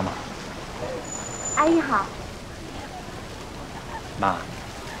这是我妈妈。阿姨好。妈，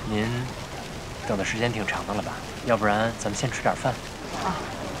您等的时间挺长的了吧？要不然咱们先吃点饭。啊。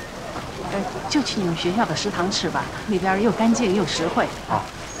 就去你们学校的食堂吃吧，那边又干净又实惠。啊，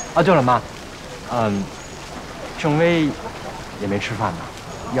对了，妈，郑薇也没吃饭呢，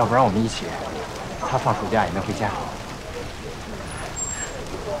要不然我们一起，她放暑假也能回家。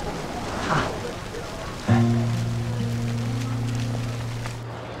好。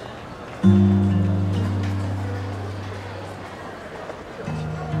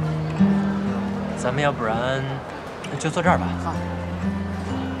咱们要不然就坐这儿吧。好。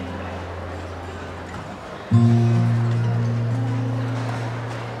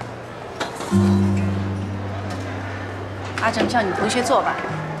 阿正，叫你同学坐吧。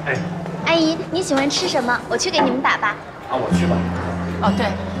哎，阿姨，你喜欢吃什么？我去给你们打吧。啊，我去吧。哦，对，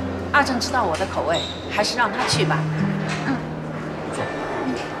阿正知道我的口味，还是让他去吧。坐。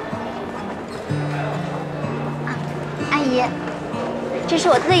阿姨，这是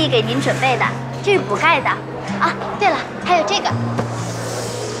我特意给您准备的，这是补钙的。啊，对了，还有这个，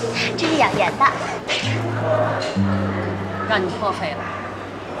这是养颜的。让你破费了。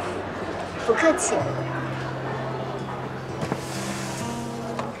不客气。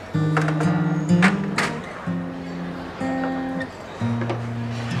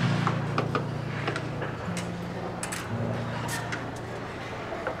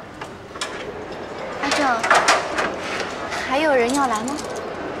 阿正，还有人要来吗？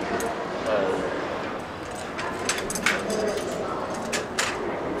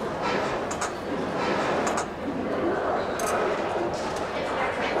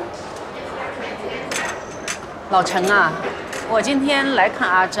老陈啊，我今天来看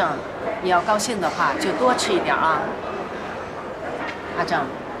阿正，你要高兴的话就多吃一点啊。阿正，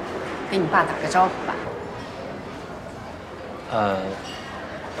给你爸打个招呼吧。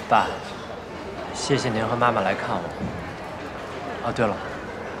爸，谢谢您和妈妈来看我。哦，对了，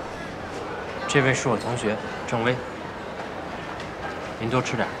这位是我同学郑薇，您多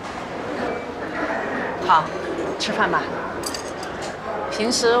吃点。好，吃饭吧。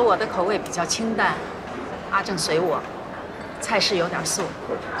平时我的口味比较清淡，阿正随我，菜式有点素。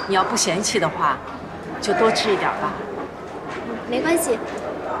你要不嫌弃的话，就多吃一点吧。没关系，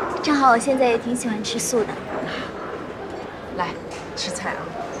正好我现在也挺喜欢吃素的。来，吃菜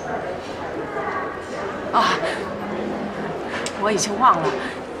啊！啊，我已经忘了，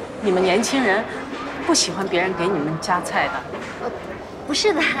你们年轻人不喜欢别人给你们夹菜的。不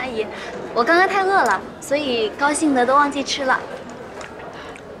是的，阿姨，我刚刚太饿了，所以高兴的都忘记吃了。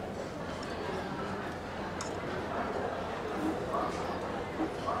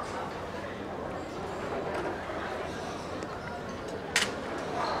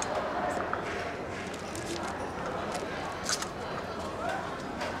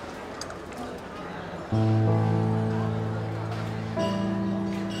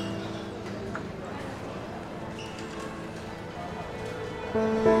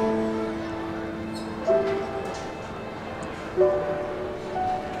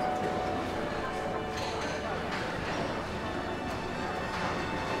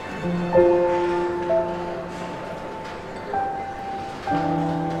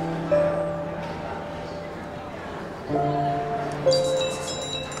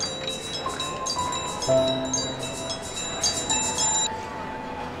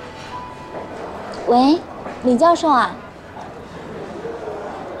喂，李教授啊，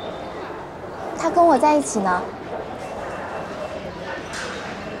他跟我在一起呢。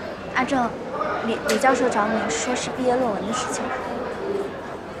阿正，李教授找你说是毕业论文的事情。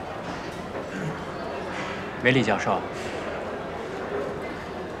喂，李教授。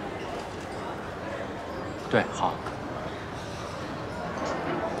对，好。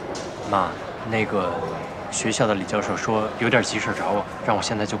妈，那个学校的李教授说有点急事找我，让我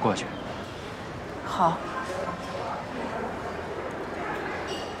现在就过去。好。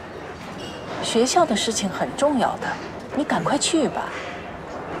学校的事情很重要的，你赶快去吧。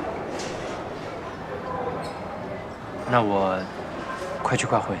那我快去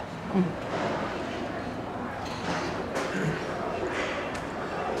快回。嗯。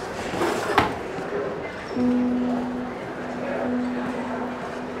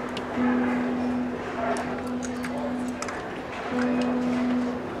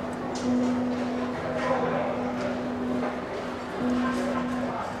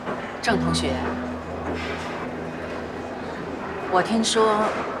郑同学，我听说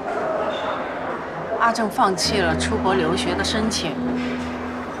阿正放弃了出国留学的申请，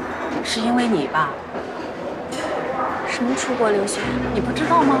是因为你吧？什么出国留学？你不知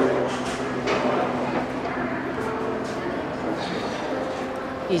道吗？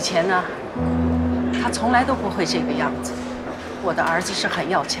以前呢，他从来都不会这个样子。我的儿子是很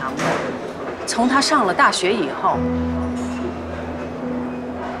要强的，从他上了大学以后，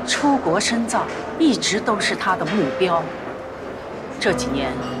出国深造一直都是他的目标。这几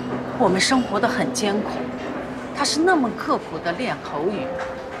年，我们生活得很艰苦，他是那么刻苦地练口语，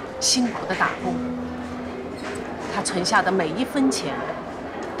辛苦地打工。他存下的每一分钱，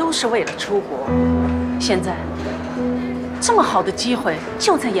都是为了出国。现在，这么好的机会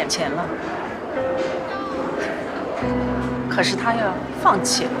就在眼前了，可是他要放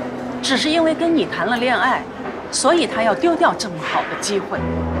弃了，只是因为跟你谈了恋爱，所以他要丢掉这么好的机会。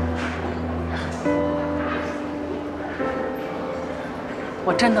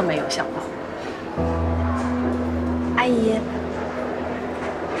我真的没有想到，阿姨，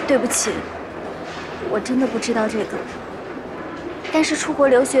对不起，我真的不知道这个。但是出国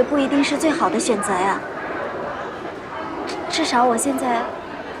留学不一定是最好的选择呀。至少我现在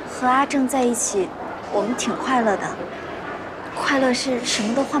和阿正在一起，我们挺快乐的。快乐是什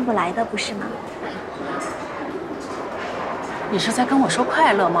么都换不来的，不是吗？你是在跟我说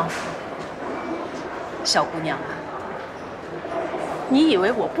快乐吗，小姑娘啊？你以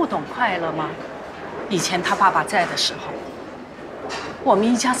为我不懂快乐吗？以前他爸爸在的时候，我们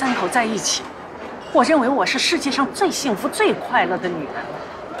一家三口在一起，我认为我是世界上最幸福、最快乐的女人了。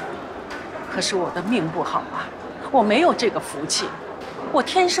可是我的命不好啊，我没有这个福气，我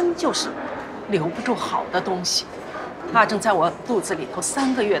天生就是留不住好的东西。阿正在我肚子里头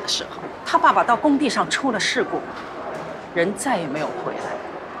3个月的时候，他爸爸到工地上出了事故，人再也没有回来。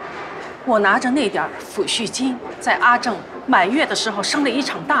我拿着那点抚恤金，在阿正满月的时候生了一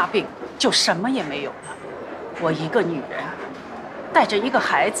场大病，就什么也没有了。我一个女人，带着一个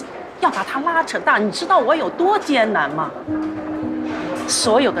孩子，要把他拉扯大，你知道我有多艰难吗？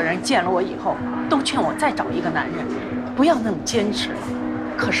所有的人见了我以后，都劝我再找一个男人，不要那么坚持了。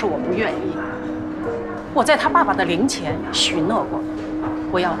可是我不愿意。我在他爸爸的灵前许诺过，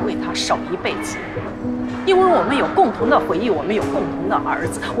我要为他守一辈子。因为我们有共同的回忆，我们有共同的儿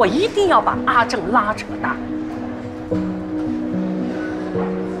子，我一定要把阿正拉扯大。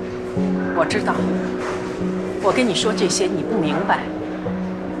我知道，我跟你说这些你不明白，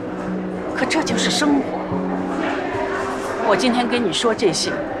可这就是生活。我今天跟你说这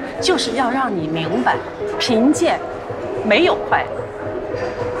些，就是要让你明白，贫贱没有快乐。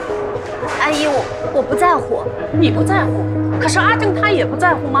阿姨，我不在乎。你不在乎，可是阿正他也不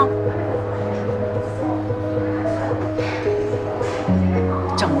在乎吗？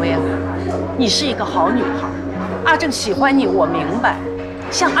郑薇啊，你是一个好女孩，阿正喜欢你，我明白。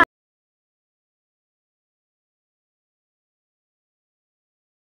像阿。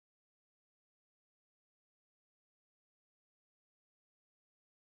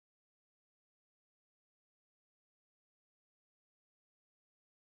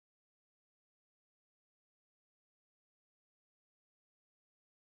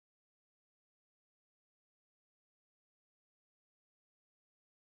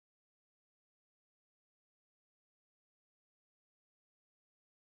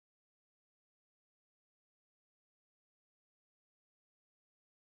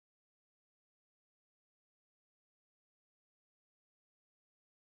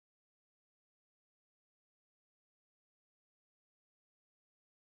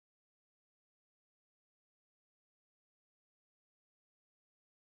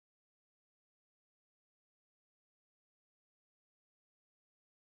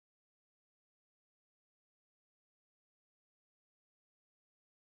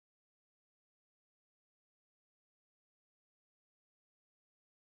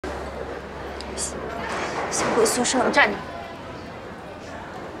先回宿舍了。站着，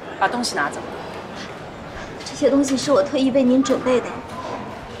把东西拿走。这些东西是我特意为您准备的，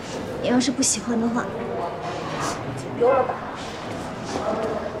你要是不喜欢的话，就丢了吧。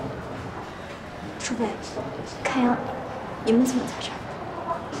舒北、开阳，你们怎么在这儿？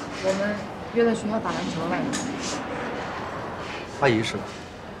我们约在学校打篮球来着。阿姨是吧？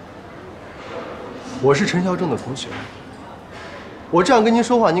我是陈孝正的同学。我这样跟您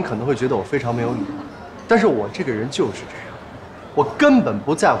说话，您可能会觉得我非常没有礼貌，但是我这个人就是这样，我根本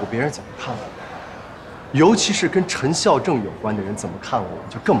不在乎别人怎么看我，尤其是跟陈孝正有关的人怎么看我，我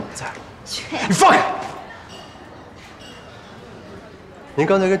就更不在乎。你放开！您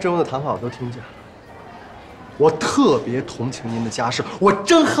刚才跟郑文的谈话我都听见了，我特别同情您的家世，我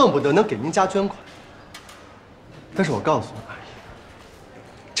真恨不得能给您家捐款。但是我告诉你，阿姨，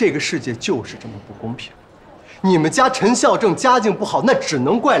这个世界就是这么不公平。你们家陈孝正家境不好，那只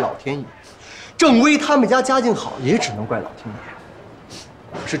能怪老天爷；郑薇他们家家境好，也只能怪老天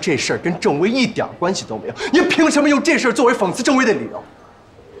爷。可是这事儿跟郑薇一点关系都没有，您凭什么用这事儿作为讽刺郑薇的理由？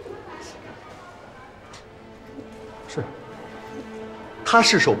是，他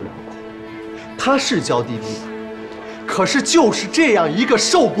是受不了苦，他是娇滴滴的。可是就是这样一个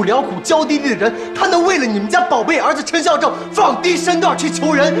受不了苦、娇滴滴的人，他能为了你们家宝贝儿子陈孝正放低身段去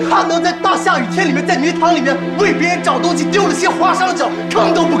求人？他能在大下雨天里面，在泥塘里面为别人找东西，丢了鞋划伤了脚，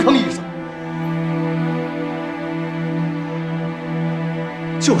吭都不吭一声？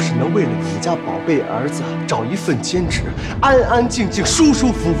就是能为了你们家宝贝儿子找一份兼职，安安静静、舒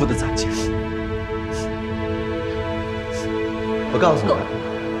舒服服的攒钱。我告诉你，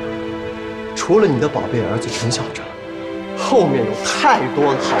除了你的宝贝儿子陈孝正，后面有太多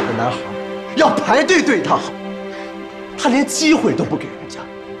好的男孩要排队对他好，他连机会都不给人家。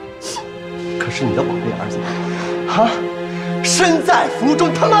可是你的宝贝儿子，身在福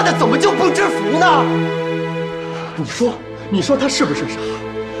中，他妈的怎么就不知福呢？你说他是不是傻？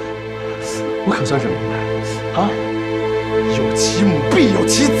我可算是明白了，有其母必有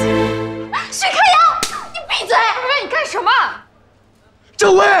其子。许开阳，你闭嘴！你干什么？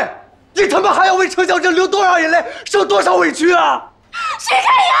郑薇，你他妈还要为陈孝正流多少眼泪，受多少委屈啊？许开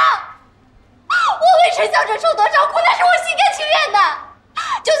阳，我为陈孝正受多少苦，那是我心甘情愿的。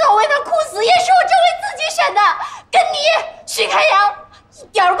就算我为他哭死，也是我郑薇自己选的，跟你许开阳一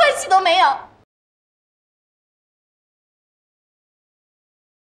点关系都没有。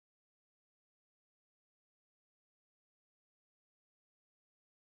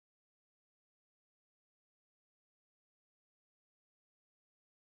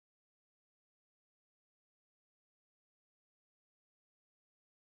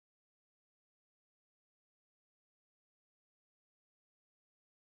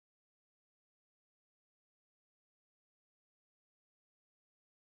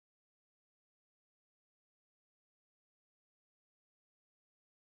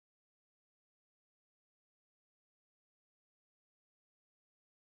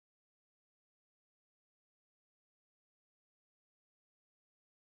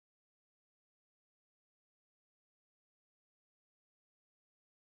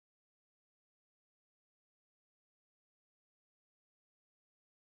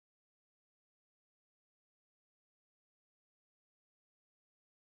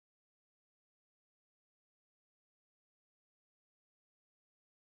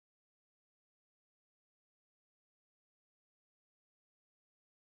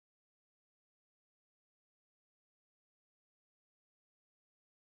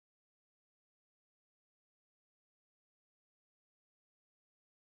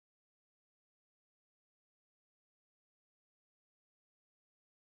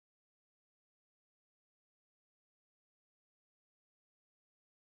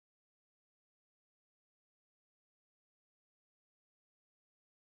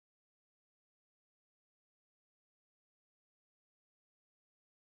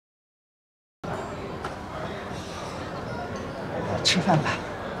吃饭吧。